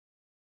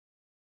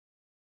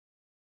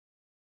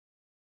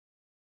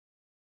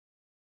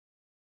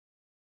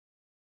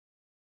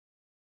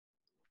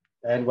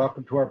and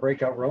welcome to our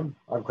breakout room.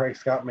 I'm Craig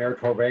Scott, Mayor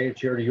Torbay,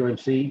 Chair of the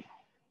UMC.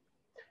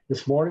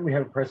 This morning we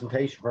have a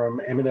presentation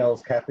from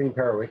MNL's Kathleen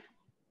Perwick.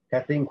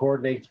 Kathleen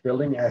coordinates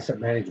Building Asset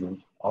Management,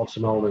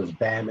 also known as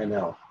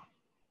BAM-NL.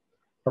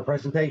 Her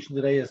presentation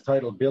today is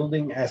titled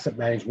Building Asset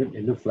Management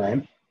in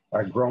Newfoundland,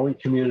 Our Growing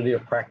Community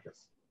of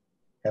Practice.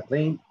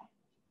 Kathleen,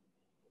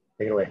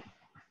 take it away.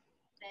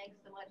 Thanks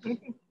so much,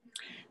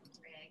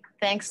 Craig.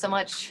 Thanks so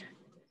much,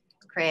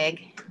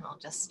 Craig. I'll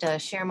just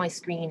share my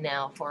screen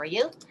now for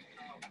you.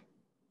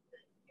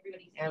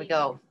 There we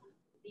go.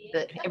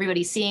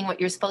 Everybody's seeing what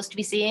you're supposed to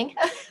be seeing.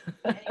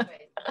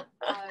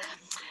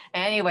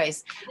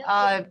 Anyways,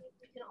 I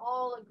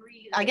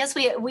guess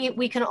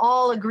we can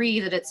all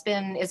agree that it's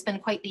been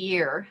quite the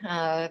year.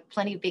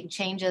 Plenty of big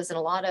changes and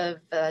a lot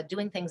of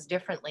doing things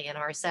differently in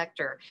our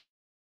sector,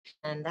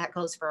 and that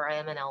goes for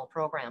our MNL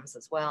programs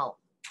as well.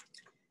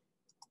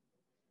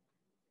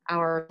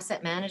 Our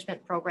asset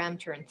management program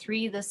turned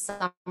 3 this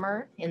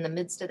summer in the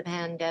midst of the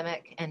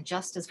pandemic, and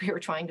just as we were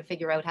trying to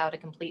figure out how to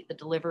complete the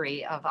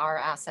delivery of our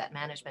asset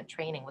management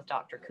training with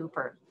Dr.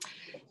 Cooper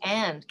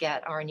and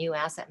get our new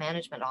asset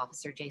management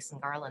officer, Jason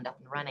Garland, up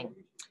and running.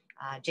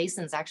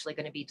 Jason's actually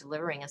going to be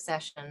delivering a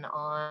session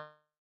on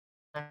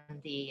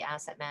the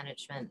asset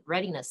management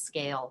readiness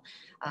scale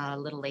a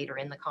little later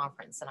in the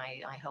conference, and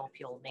I hope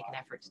you'll make an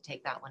effort to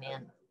take that one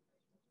in.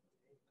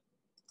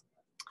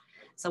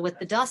 So with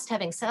the dust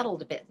having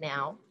settled a bit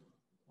now,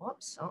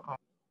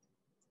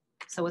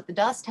 So with the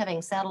dust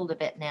having settled a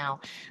bit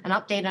now, an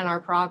update on our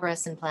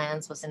progress and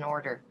plans was in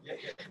order.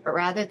 But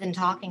rather than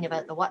talking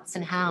about the what's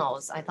and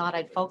how's, I thought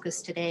I'd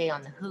focus today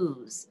on the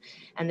who's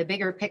and the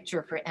bigger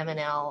picture for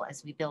MNL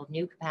as we build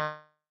new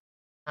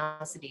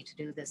capacity to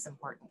do this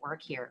important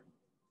work here.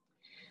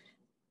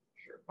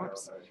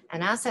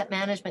 An asset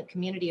management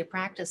community of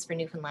practice for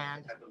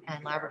Newfoundland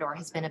and Labrador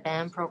has been a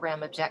BAM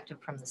program objective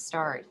from the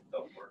start.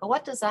 But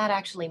what does that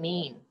actually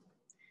mean?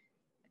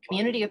 A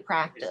community of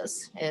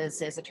practice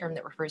is a term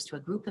that refers to a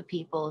group of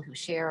people who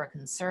share a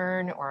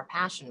concern or a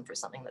passion for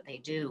something that they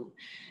do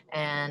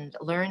and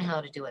learn how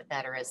to do it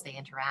better as they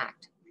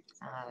interact,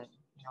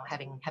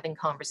 having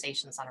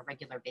conversations on a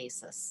regular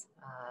basis.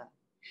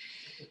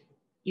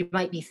 You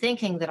might be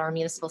thinking that our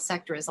municipal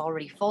sector is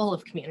already full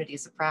of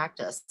communities of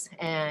practice,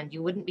 and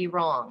you wouldn't be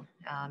wrong.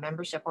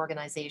 Membership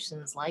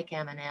organizations like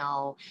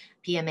MNL,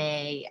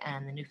 PMA,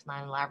 and the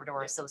Newfoundland and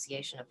Labrador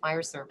Association of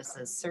Fire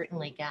Services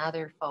certainly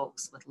gather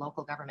folks with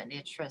local government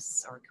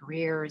interests or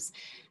careers,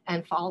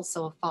 and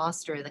also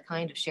foster the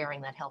kind of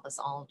sharing that help us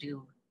all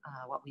do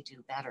what we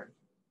do better.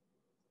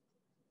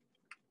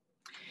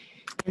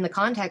 In the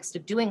context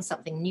of doing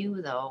something new,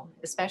 though,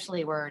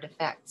 especially where it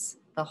affects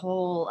the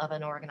whole of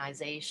an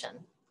organization,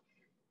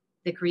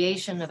 the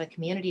creation of a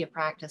community of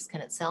practice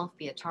can itself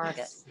be a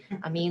target,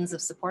 a means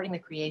of supporting the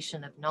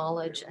creation of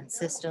knowledge and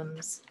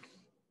systems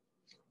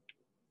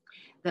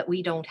that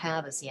we don't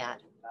have as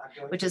yet,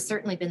 which has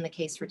certainly been the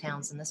case for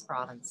towns in this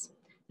province.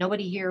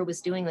 Nobody here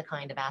was doing the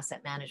kind of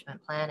asset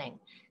management planning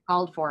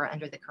called for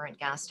under the current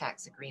gas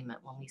tax agreement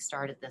when we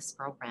started this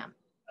program.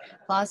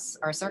 Plus,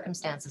 our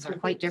circumstances are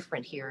quite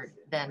different here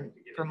than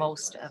for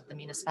most of the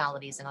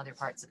municipalities in other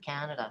parts of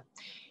Canada,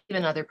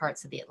 even other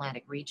parts of the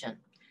Atlantic region.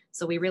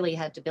 So we really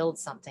had to build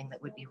something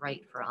that would be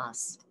right for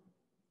us.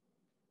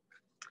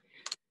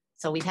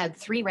 So we've had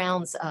 3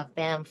 rounds of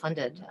BAM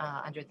funded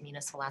under the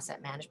Municipal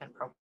Asset Management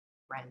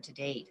Program to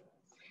date.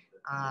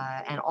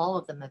 And all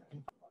of them have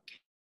been.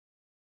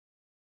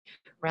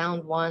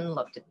 Round 1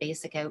 looked at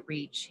basic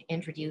outreach,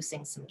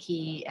 introducing some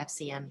key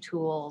FCM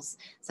tools,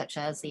 such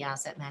as the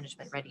Asset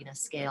Management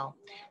Readiness Scale,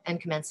 and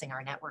commencing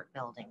our network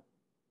building.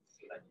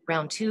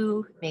 Round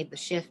 2 made the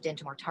shift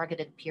into more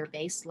targeted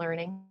peer-based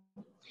learning,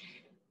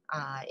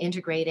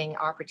 integrating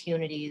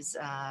opportunities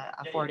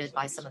afforded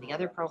by some of the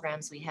other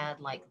programs we had,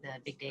 like the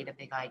Big Data,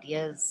 Big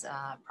Ideas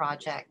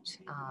project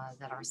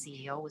that our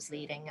CEO was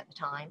leading at the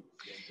time.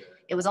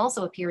 It was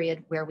also a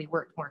period where we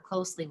worked more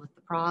closely with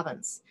the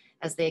province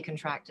as they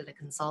contracted a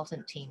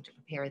consultant team to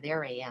prepare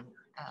their AM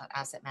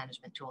asset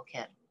management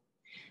toolkit.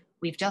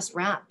 We've just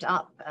wrapped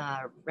up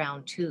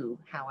round 2,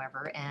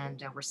 however,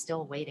 and we're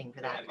still waiting for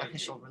that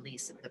official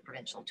release of the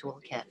provincial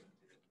toolkit.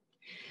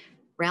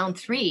 Round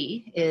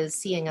 3 is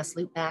seeing us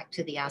loop back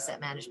to the Asset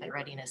Management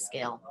Readiness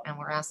Scale, and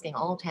we're asking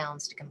all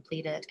towns to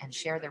complete it and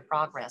share their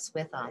progress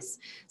with us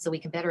so we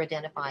can better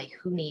identify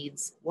who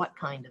needs what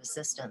kind of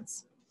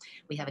assistance.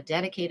 We have a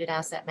dedicated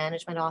asset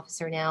management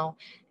officer now,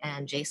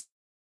 and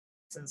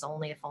Jason's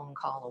only a phone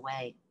call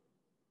away.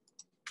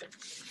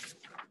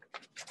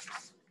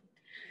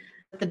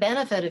 With the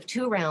benefit of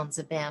 2 rounds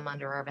of BAM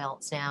under our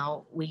belts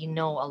now, we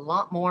know a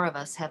lot more of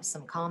us have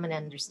some common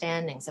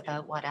understandings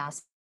about what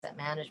asset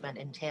management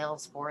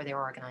entails for their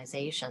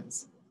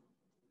organizations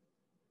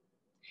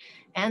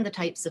and the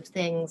types of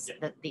things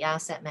that the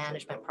asset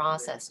management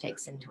process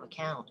takes into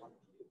account.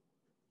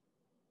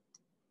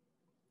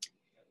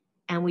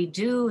 And we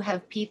do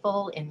have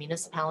people in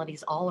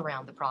municipalities all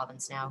around the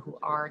province now who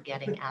are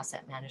getting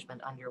asset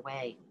management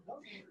underway.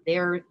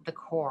 They're the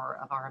core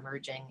of our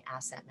emerging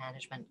asset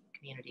management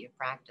community of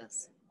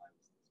practice.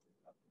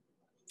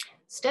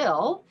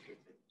 Still,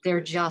 they're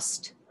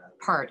just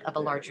part of a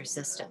larger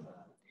system.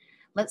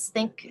 Let's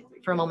think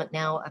for a moment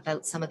now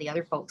about some of the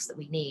other folks that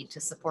we need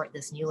to support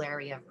this new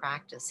area of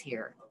practice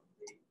here.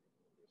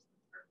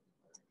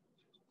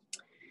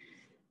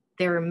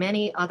 There are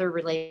many other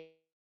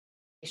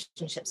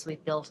relationships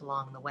we've built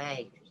along the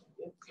way.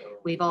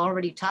 We've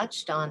already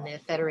touched on the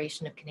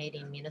Federation of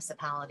Canadian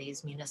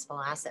Municipalities Municipal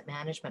Asset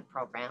Management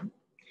Program.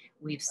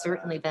 We've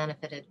certainly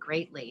benefited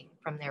greatly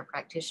from their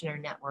practitioner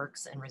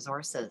networks and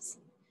resources.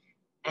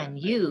 And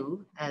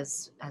you,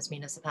 as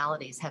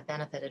municipalities, have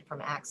benefited from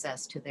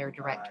access to their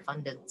direct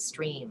funded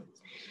stream.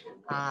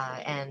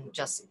 And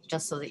just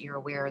so that you're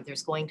aware,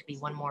 there's going to be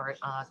one more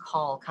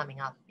call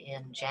coming up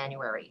in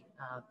January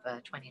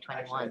of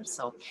 2021.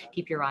 So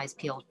keep your eyes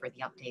peeled for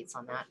the updates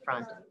on that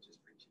front.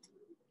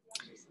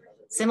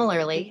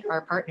 Similarly,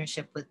 our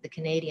partnership with the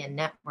Canadian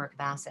Network of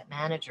Asset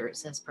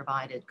Managers has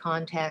provided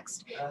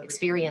context,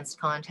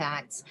 experienced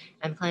contacts,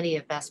 and plenty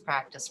of best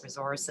practice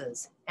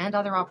resources and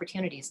other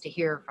opportunities to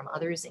hear from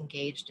others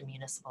engaged in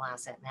municipal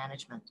asset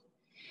management.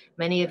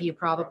 Many of you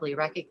probably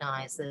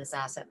recognize this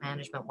Asset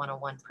Management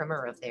 101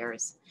 primer of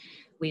theirs.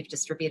 We've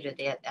distributed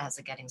it as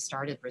a Getting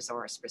Started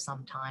resource for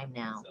some time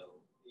now.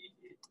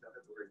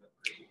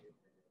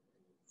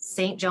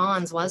 St.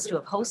 John's was to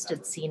have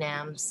hosted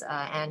CNAM's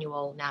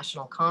annual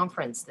national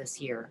conference this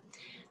year,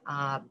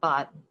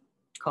 but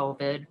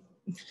COVID.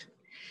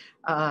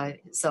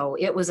 So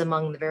it was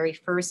among the very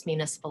first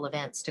municipal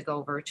events to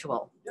go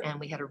virtual, and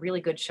we had a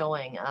really good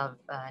showing of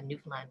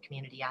Newfoundland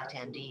community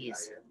attendees.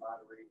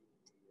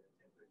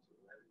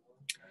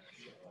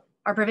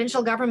 Our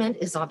provincial government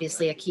is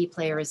obviously a key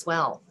player as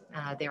well.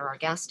 There are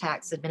gas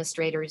tax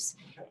administrators,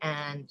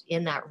 and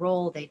in that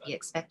role, they'd be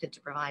expected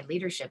to provide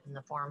leadership in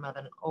the form of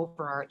an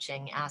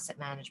overarching asset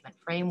management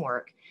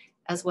framework,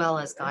 as well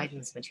as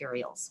guidance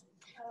materials.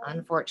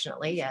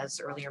 Unfortunately, as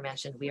earlier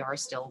mentioned, we are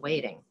still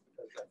waiting.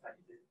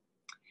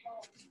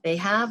 They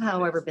have,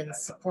 however, been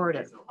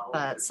supportive,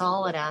 but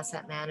solid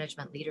asset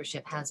management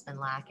leadership has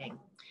been lacking.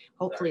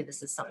 Hopefully,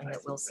 this is something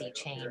that we'll see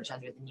change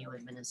under the new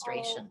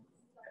administration.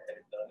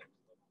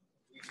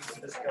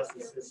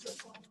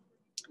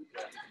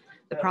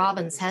 The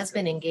province has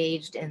been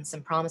engaged in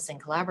some promising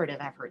collaborative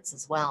efforts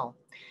as well,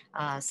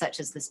 such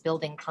as this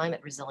Building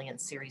Climate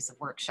Resilience series of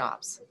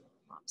workshops.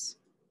 Oops.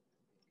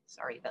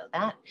 Sorry about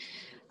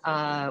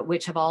that,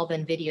 which have all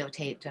been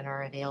videotaped and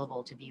are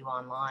available to view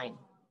online.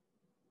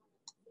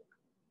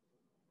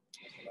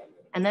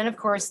 And then, of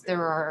course,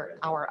 there are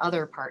our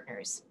other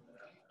partners,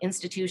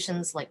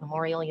 institutions like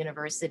Memorial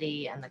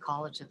University and the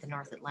College of the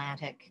North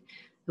Atlantic,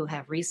 who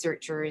have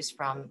researchers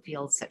from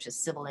fields such as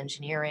civil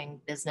engineering,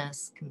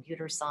 business,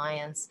 computer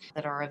science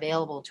that are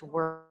available to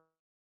work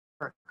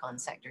on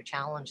sector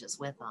challenges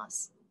with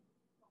us.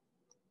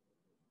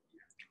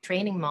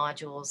 Training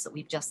modules that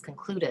we've just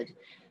concluded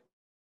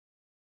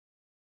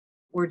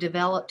were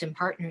developed in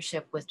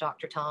partnership with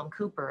Dr. Tom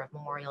Cooper of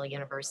Memorial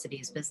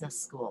University's Business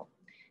School.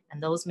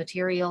 And those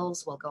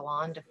materials will go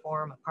on to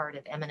form a part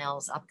of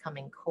MNL's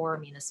upcoming core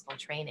municipal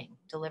training,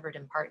 delivered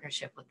in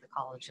partnership with the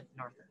College of the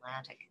North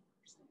Atlantic.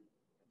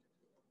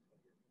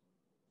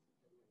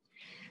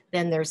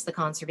 Then there's the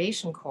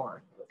Conservation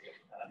Corps.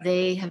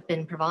 They have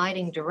been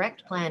providing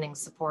direct planning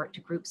support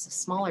to groups of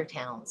smaller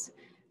towns,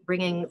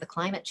 bringing the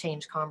climate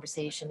change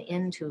conversation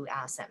into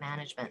asset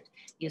management,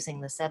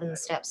 using the 7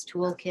 Steps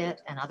Toolkit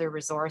and other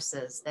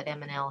resources that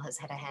MNL has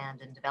had a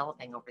hand in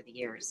developing over the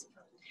years.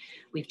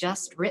 We've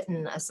just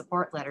written a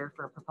support letter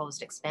for a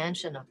proposed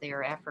expansion of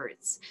their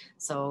efforts,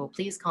 so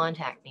please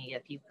contact me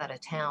if you've got a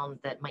town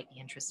that might be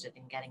interested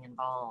in getting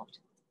involved.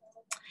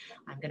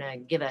 I'm going to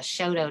give a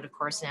shout out, of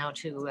course, now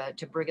to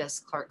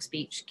Brigus, Clark's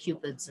Beach,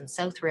 Cupids, and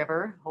South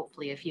River.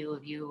 Hopefully a few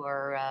of you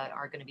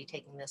are going to be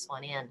taking this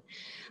one in.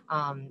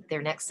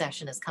 Their next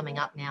session is coming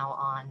up now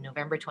on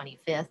November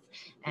 25th,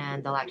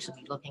 and they'll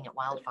actually be looking at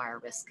wildfire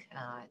risk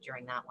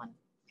during that one.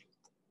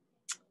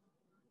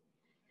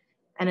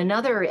 And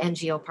another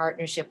NGO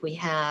partnership we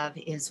have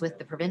is with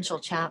the provincial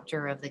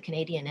chapter of the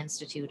Canadian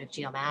Institute of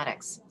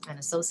Geomatics, an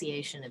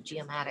association of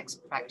geomatics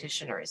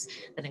practitioners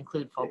that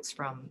include folks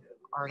from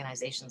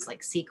organizations like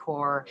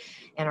CCOR,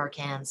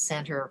 NRCan's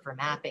Center for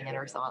Mapping and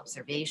Earth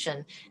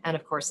Observation, and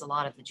of course, a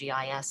lot of the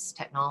GIS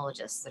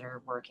technologists that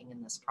are working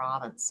in this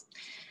province.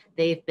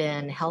 They've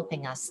been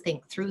helping us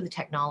think through the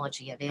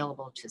technology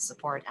available to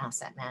support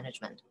asset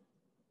management.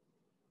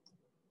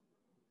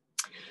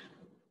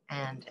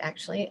 And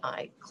actually,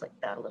 I clicked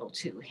that a little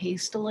too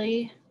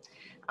hastily.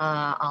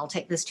 I'll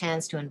take this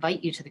chance to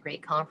invite you to the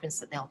great conference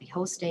that they'll be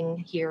hosting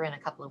here in a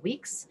couple of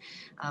weeks.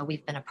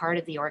 We've been a part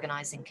of the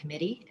organizing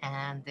committee,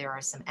 and there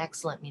are some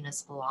excellent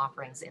municipal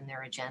offerings in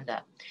their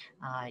agenda.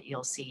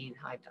 You'll see,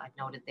 I've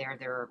noted there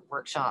are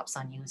workshops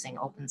on using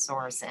open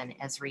source and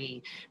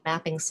Esri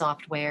mapping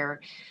software.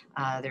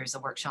 There's a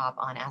workshop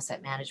on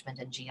asset management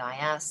and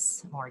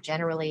GIS more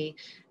generally.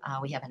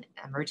 We have an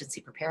emergency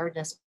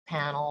preparedness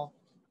panel.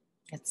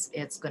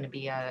 It's going to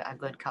be a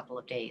good couple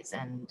of days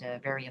and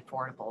very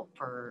affordable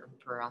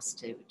for us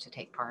to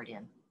take part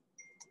in.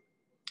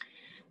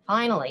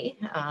 Finally,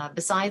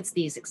 besides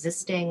these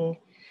existing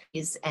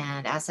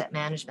and asset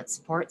management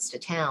supports to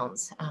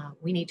towns,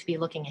 we need to be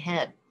looking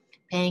ahead,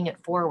 paying it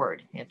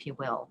forward, if you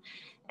will,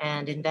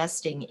 and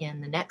investing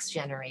in the next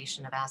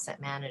generation of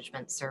asset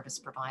management service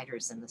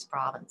providers in this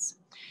province.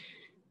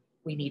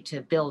 We need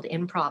to build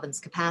in-province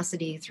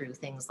capacity through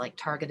things like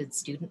targeted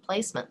student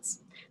placements.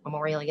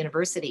 Memorial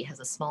University has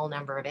a small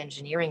number of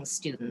engineering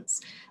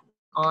students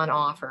on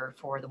offer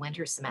for the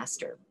winter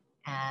semester.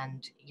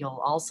 And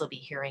you'll also be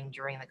hearing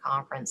during the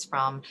conference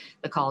from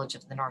the College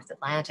of the North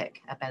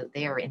Atlantic about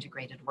their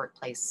integrated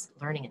workplace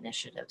learning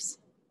initiatives.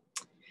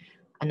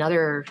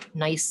 Another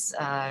nice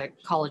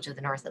College of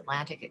the North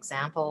Atlantic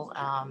example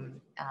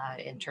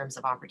in terms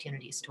of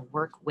opportunities to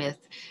work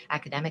with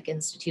academic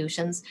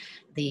institutions,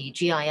 the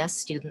GIS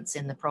students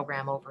in the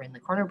program over in the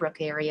Corner Brook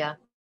area,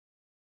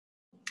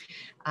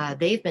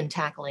 they've been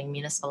tackling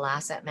municipal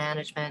asset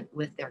management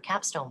with their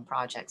capstone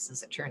projects,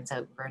 as it turns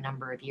out, for a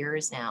number of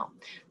years now.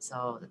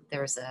 So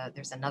there's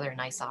another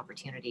nice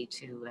opportunity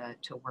to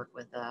work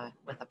with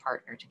a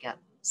partner to get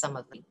some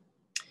of the.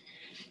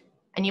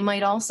 And you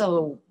might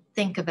also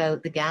think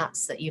about the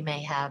gaps that you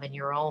may have in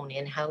your own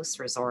in-house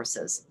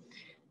resources.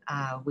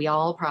 We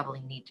all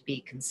probably need to be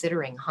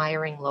considering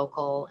hiring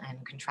local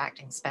and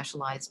contracting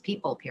specialized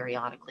people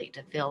periodically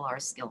to fill our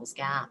skills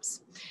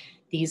gaps.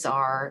 These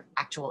are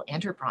actual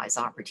enterprise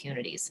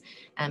opportunities,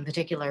 and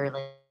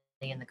particularly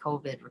in the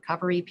COVID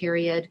recovery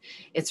period,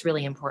 it's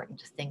really important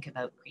to think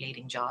about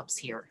creating jobs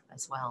here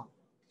as well.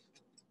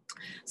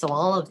 So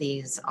all of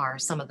these are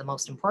some of the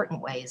most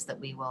important ways that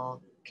we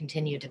will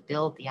continue to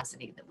build the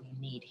capacity that we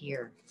need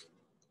here.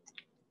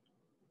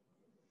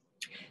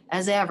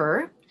 As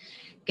ever,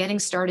 getting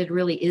started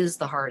really is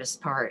the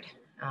hardest part.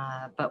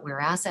 But where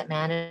asset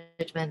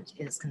management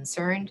is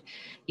concerned,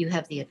 you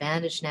have the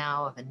advantage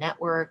now of a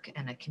network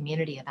and a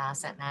community of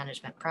asset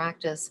management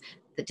practice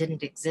that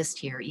didn't exist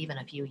here even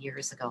a few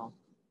years ago.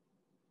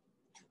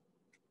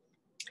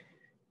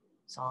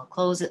 So I'll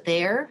close it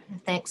there.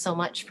 Thanks so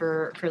much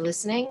for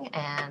listening,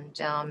 and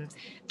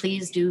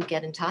please do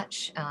get in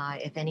touch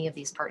if any of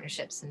these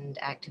partnerships and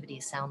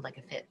activities sound like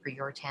a fit for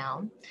your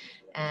town,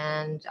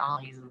 and I'll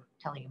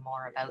tell you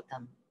more about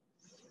them.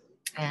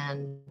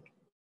 And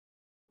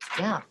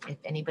yeah, if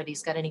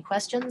anybody's got any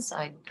questions,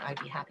 I'd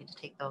be happy to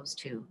take those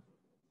too.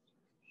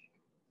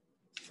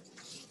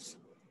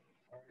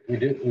 We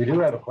do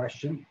have a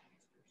question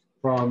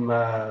from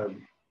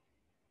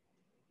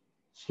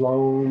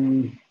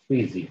Sloan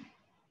Speezy.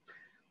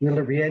 Will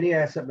there be any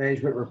asset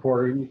management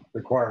reporting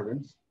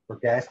requirements for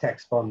gas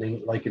tax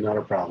funding like in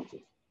other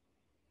provinces?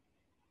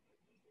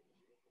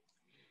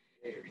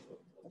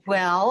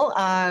 Well,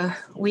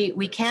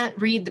 we can't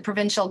read the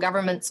provincial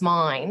government's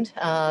mind,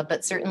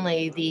 but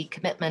certainly the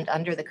commitment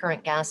under the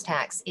current gas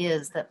tax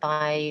is that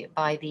by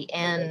the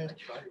end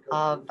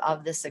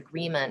of this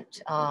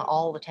agreement,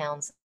 all the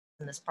towns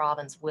in this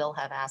province will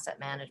have asset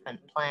management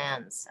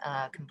plans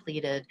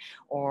completed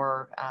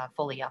or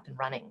fully up and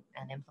running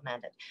and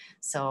implemented.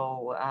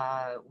 So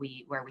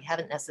where we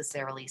haven't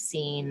necessarily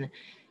seen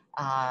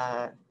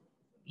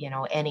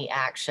any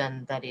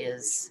action that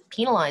is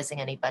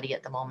penalizing anybody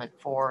at the moment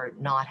for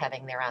not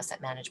having their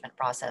asset management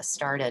process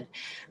started,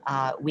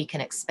 we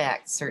can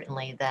expect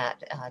certainly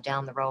that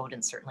down the road,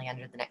 and certainly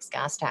under the next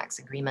gas tax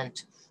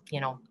agreement,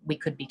 we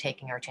could be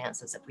taking our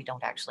chances if we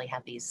don't actually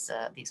have these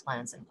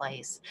plans in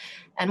place.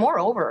 And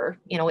moreover,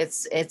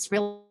 it's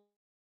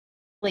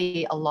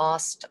really a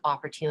lost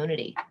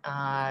opportunity.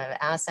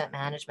 Asset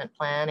management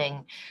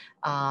planning,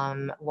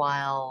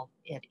 while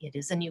it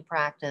is a new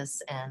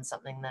practice and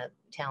something that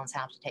towns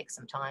have to take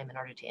some time in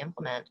order to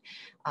implement,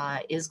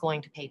 is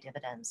going to pay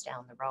dividends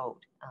down the road.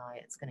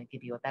 It's going to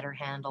give you a better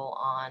handle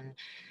on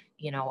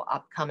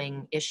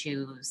upcoming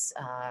issues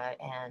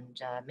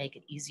and make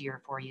it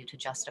easier for you to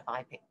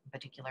justify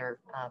particular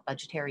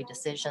budgetary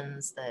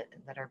decisions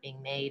that are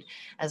being made,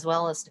 as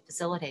well as to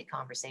facilitate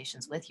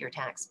conversations with your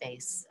tax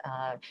base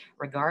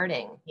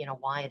regarding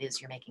why it is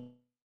you're making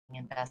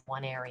invest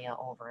one area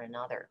over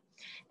another.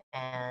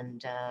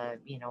 And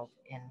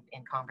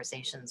in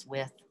conversations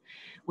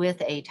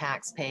with a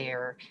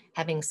taxpayer,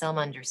 having some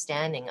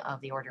understanding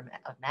of the order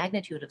of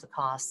magnitude of the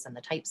costs and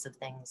the types of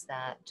things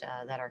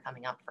that are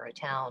coming up for a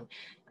town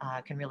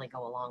can really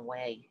go a long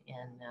way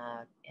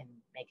in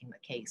making the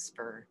case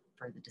for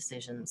the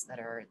decisions that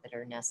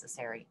are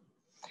necessary.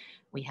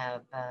 We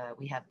have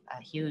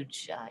a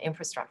huge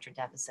infrastructure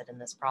deficit in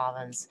this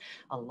province,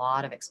 a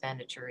lot of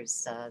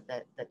expenditures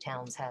that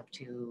towns have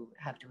to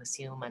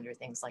assume under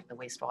things like the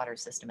wastewater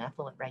system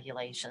effluent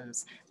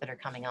regulations that are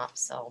coming up.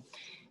 So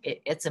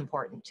it's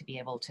important to be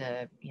able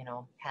to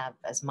have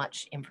as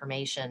much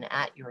information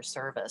at your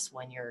service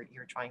when you're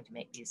trying to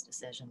make these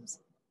decisions.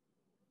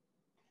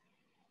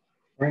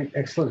 All right,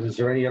 excellent. Is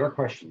there any other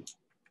questions?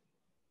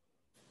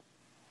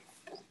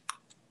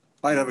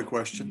 I have a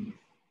question.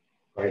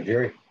 All right,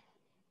 Jerry.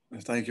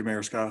 Thank you,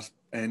 Mayor Scott.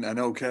 And I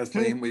know,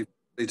 Kathleen, we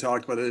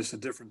talked about this at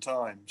different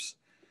times.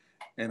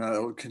 And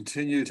I'll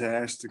continue to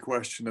ask the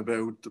question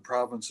about the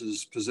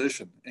province's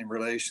position in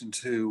relation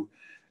to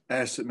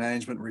asset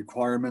management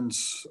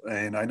requirements.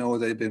 And I know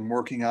they've been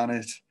working on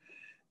it.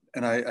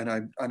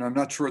 I'm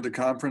not sure the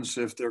conference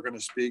if they're going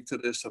to speak to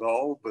this at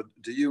all, but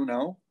do you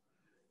know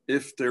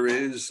if there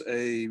is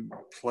a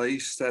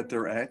place that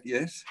they're at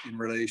yet in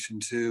relation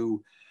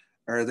to,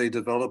 are they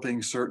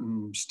developing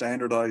certain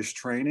standardized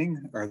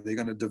training? Are they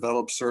going to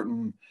develop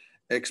certain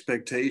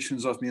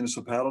expectations of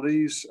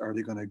municipalities? Are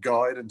they going to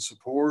guide and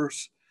support?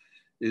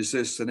 Is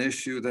this an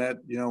issue that,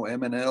 you know,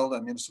 MNL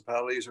and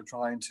municipalities are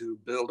trying to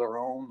build our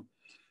own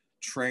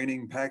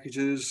training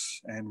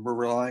packages, and we're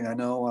relying, I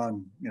know,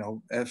 on, you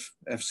know,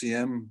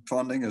 FCM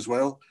funding as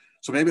well?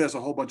 So maybe that's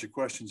a whole bunch of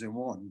questions in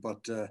one,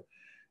 but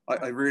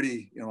I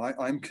really, you know,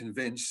 I'm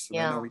convinced, and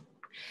I know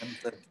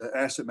that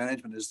asset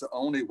management is the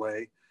only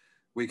way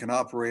we can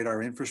operate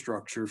our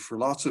infrastructure for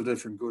lots of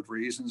different good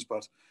reasons.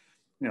 But,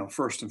 you know,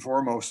 first and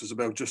foremost is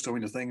about just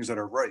doing the things that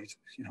are right.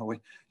 You know,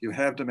 you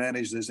have to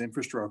manage this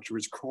infrastructure.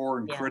 It's core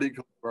and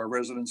critical for our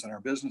residents and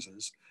our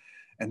businesses.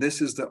 And this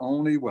is the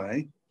only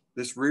way,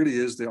 this really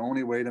is the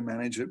only way to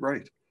manage it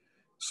right.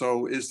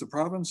 So is the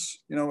province,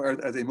 you know,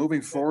 are they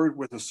moving forward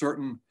with a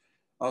certain,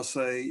 I'll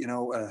say, you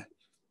know,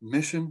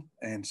 mission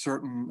and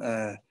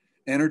certain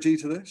energy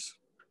to this?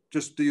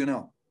 Just, do you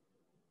know?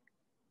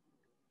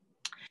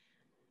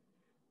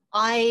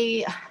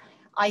 I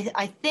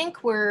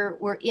think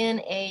we're in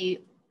a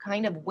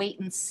kind of wait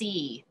and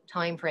see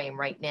time frame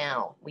right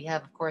now. We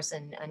have, of course,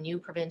 a new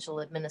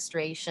provincial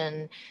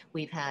administration.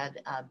 We've had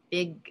a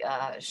big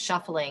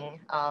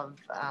shuffling of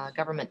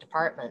government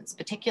departments,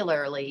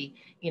 particularly,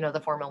 you know, the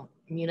formal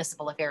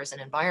municipal affairs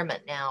and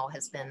environment now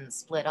has been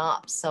split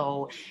up.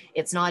 So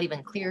it's not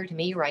even clear to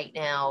me right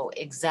now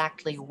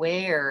exactly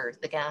where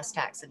the gas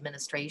tax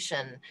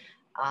administration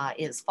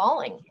is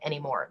falling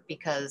anymore,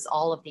 because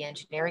all of the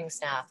engineering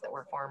staff that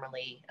were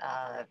formerly,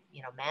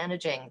 you know,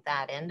 managing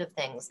that end of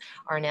things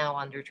are now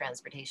under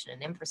transportation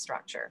and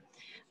infrastructure.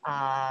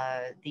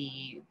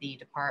 The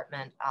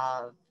Department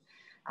of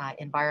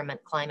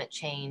Environment, Climate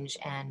Change,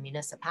 and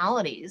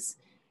Municipalities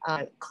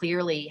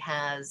clearly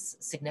has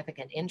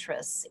significant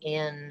interests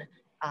in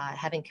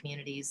having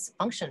communities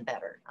function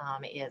better.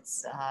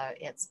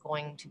 It's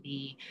going to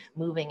be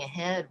moving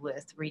ahead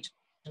with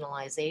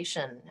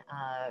regionalization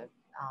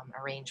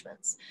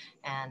arrangements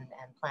and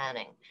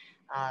planning.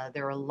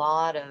 There are a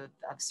lot of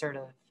sort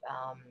of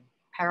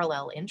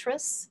parallel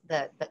interests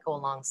that go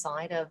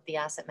alongside of the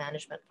asset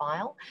management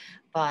file,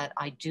 but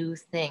I do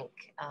think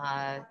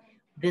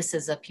this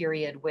is a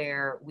period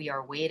where we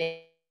are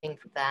waiting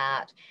for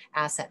that.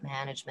 Asset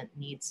management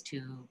needs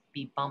to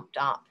be bumped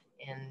up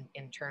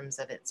in terms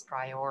of its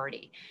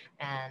priority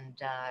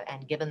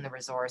and given the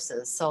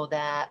resources, so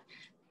that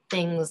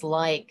things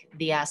like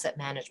the asset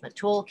management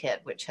toolkit,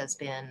 which has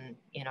been,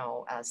 you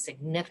know, a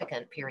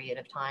significant period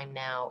of time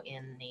now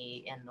in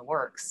the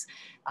works,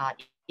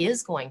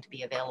 is going to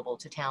be available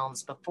to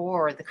towns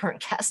before the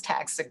current gas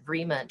tax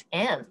agreement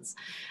ends.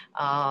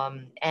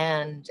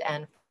 And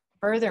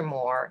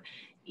furthermore,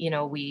 you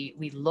know,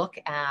 we look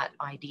at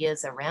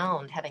ideas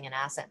around having an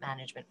asset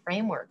management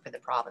framework for the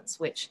province,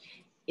 which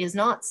is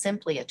not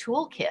simply a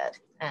toolkit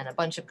and a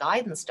bunch of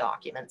guidance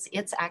documents.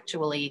 It's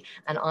actually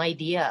an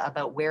idea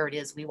about where it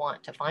is we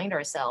want to find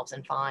ourselves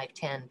in 5,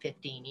 10,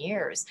 15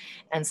 years.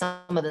 And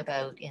some of the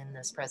about in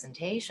this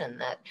presentation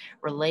that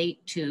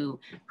relate to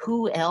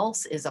who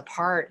else is a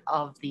part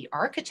of the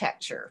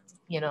architecture,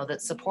 you know,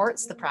 that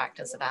supports the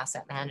practice of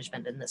asset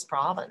management in this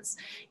province,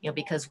 you know,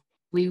 because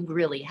we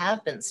really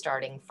have been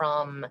starting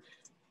from,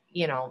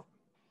 you know,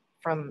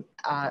 from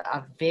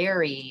a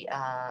very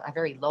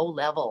low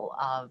level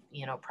of,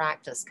 you know,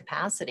 practice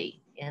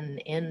capacity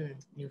in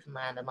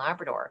Newfoundland and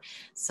Labrador.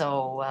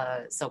 So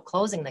so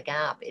closing the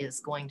gap is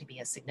going to be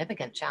a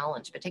significant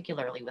challenge,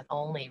 particularly with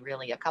only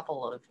really a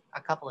couple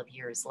of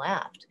years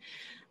left.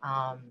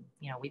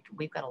 You know,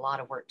 we've got a lot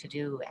of work to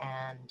do,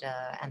 and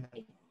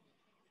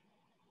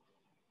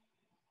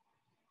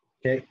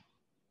okay.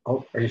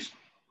 Oh, are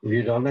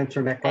you done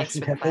answering that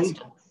question, Kathleen?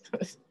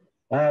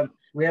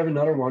 We have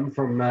another one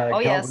from oh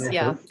Calvin yes, Effort.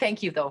 yeah.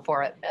 Thank you though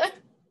for it.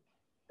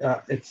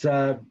 It's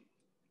Hi,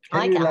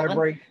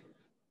 Calvin.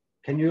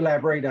 Can you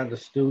elaborate on the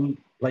student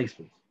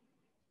placements?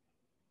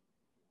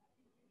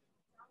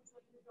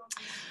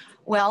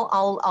 Well,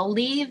 I'll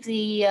leave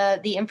the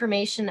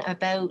information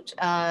about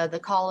the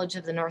College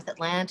of the North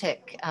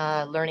Atlantic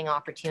learning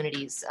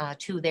opportunities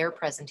to their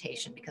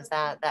presentation, because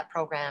that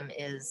program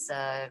is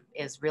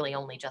really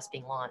only just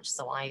being launched.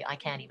 So I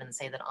can't even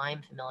say that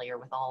I'm familiar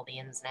with all the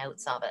ins and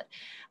outs of it.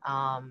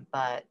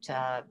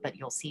 But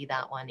you'll see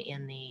that one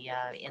in the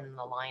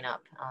lineup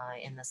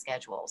in the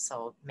schedule.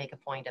 So make a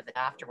point of it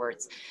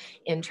afterwards.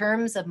 In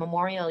terms of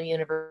Memorial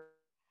University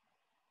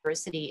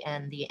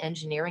and the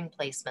engineering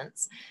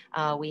placements,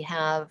 we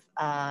have,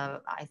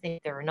 I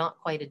think there are not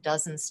quite a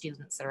dozen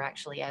students that are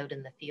actually out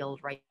in the field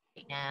right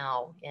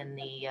now in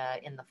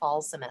the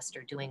fall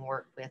semester doing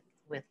work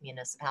with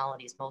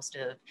municipalities, most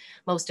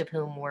of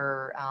whom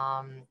were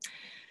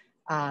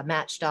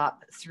matched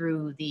up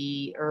through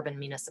the Urban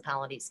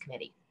Municipalities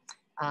Committee.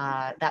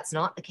 That's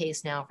not the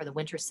case now for the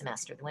winter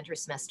semester. The winter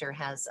semester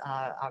has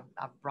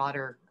a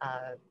broader,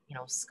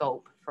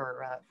 scope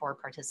for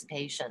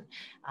participation.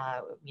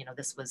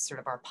 This was sort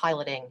of our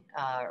piloting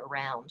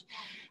round.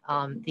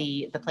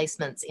 The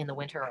placements in the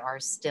winter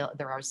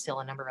there are still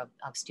a number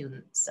of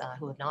students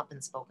who have not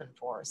been spoken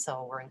for.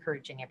 So we're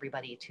encouraging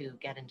everybody to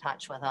get in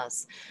touch with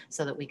us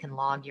so that we can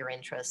log your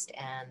interest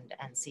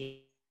and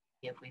see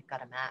if we've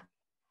got a match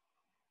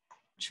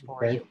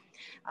for you.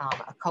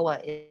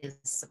 ACOA is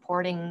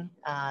supporting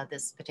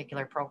this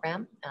particular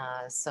program,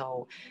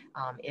 so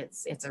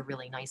it's a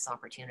really nice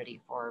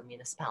opportunity for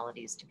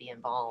municipalities to be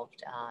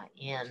involved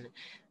in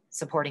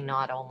supporting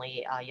not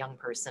only a young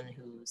person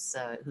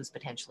who's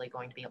potentially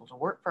going to be able to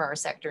work for our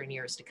sector in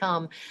years to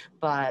come,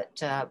 but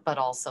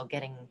also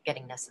getting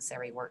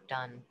necessary work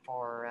done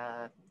for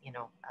a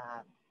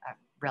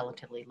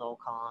relatively low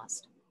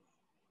cost.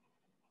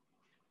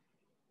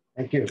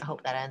 Thank you. I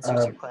hope that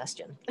answers your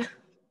question.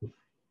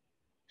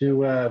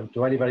 Do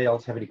anybody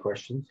else have any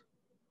questions?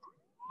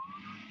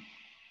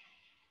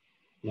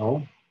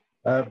 No?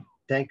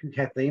 Thank you,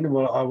 Kathleen.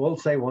 Well, I will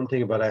say one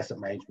thing about asset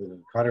management, and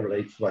it kind of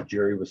relates to what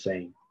Jerry was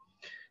saying,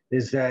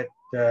 is that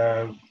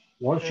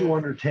once you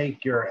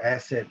undertake your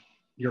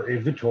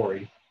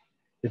inventory,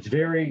 it's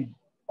very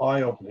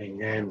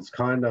eye-opening, and it's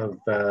kind of,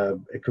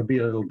 it could be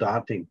a little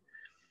daunting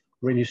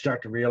when you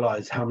start to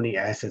realize how many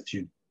assets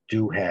you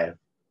do have.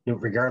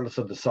 Regardless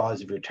of the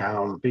size of your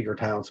town, bigger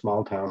town,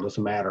 small town,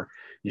 doesn't matter.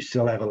 You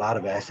still have a lot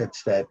of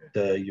assets that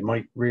you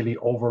might really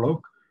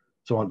overlook.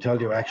 So until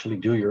you actually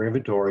do your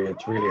inventory,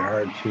 it's really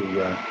hard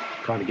to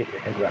kind of get your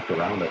head wrapped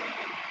around it.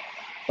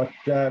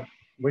 But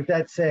with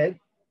that said,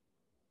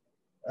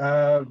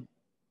 I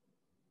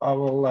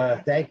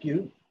will thank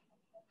you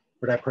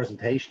for that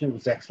presentation. It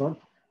was excellent.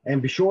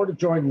 And be sure to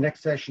join the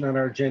next session on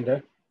our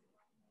agenda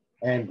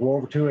and go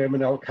over to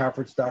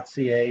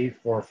mnlconference.ca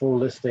for a full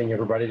listing,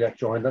 everybody that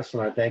joined us,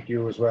 and I thank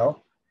you as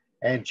well.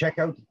 And check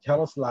out the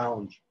TELUS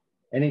Lounge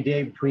any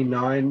day between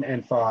 9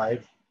 and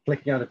 5,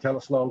 clicking on the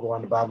TELUS logo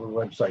on the bottom of the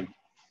website.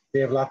 They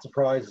have lots of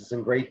prizes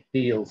and great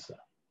deals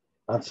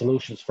on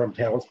solutions from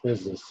TELUS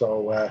Business.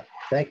 So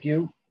thank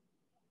you,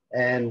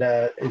 and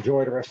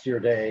enjoy the rest of your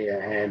day,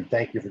 and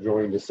thank you for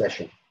joining this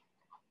session.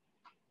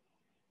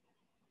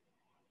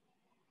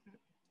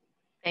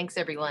 Thanks,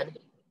 everyone.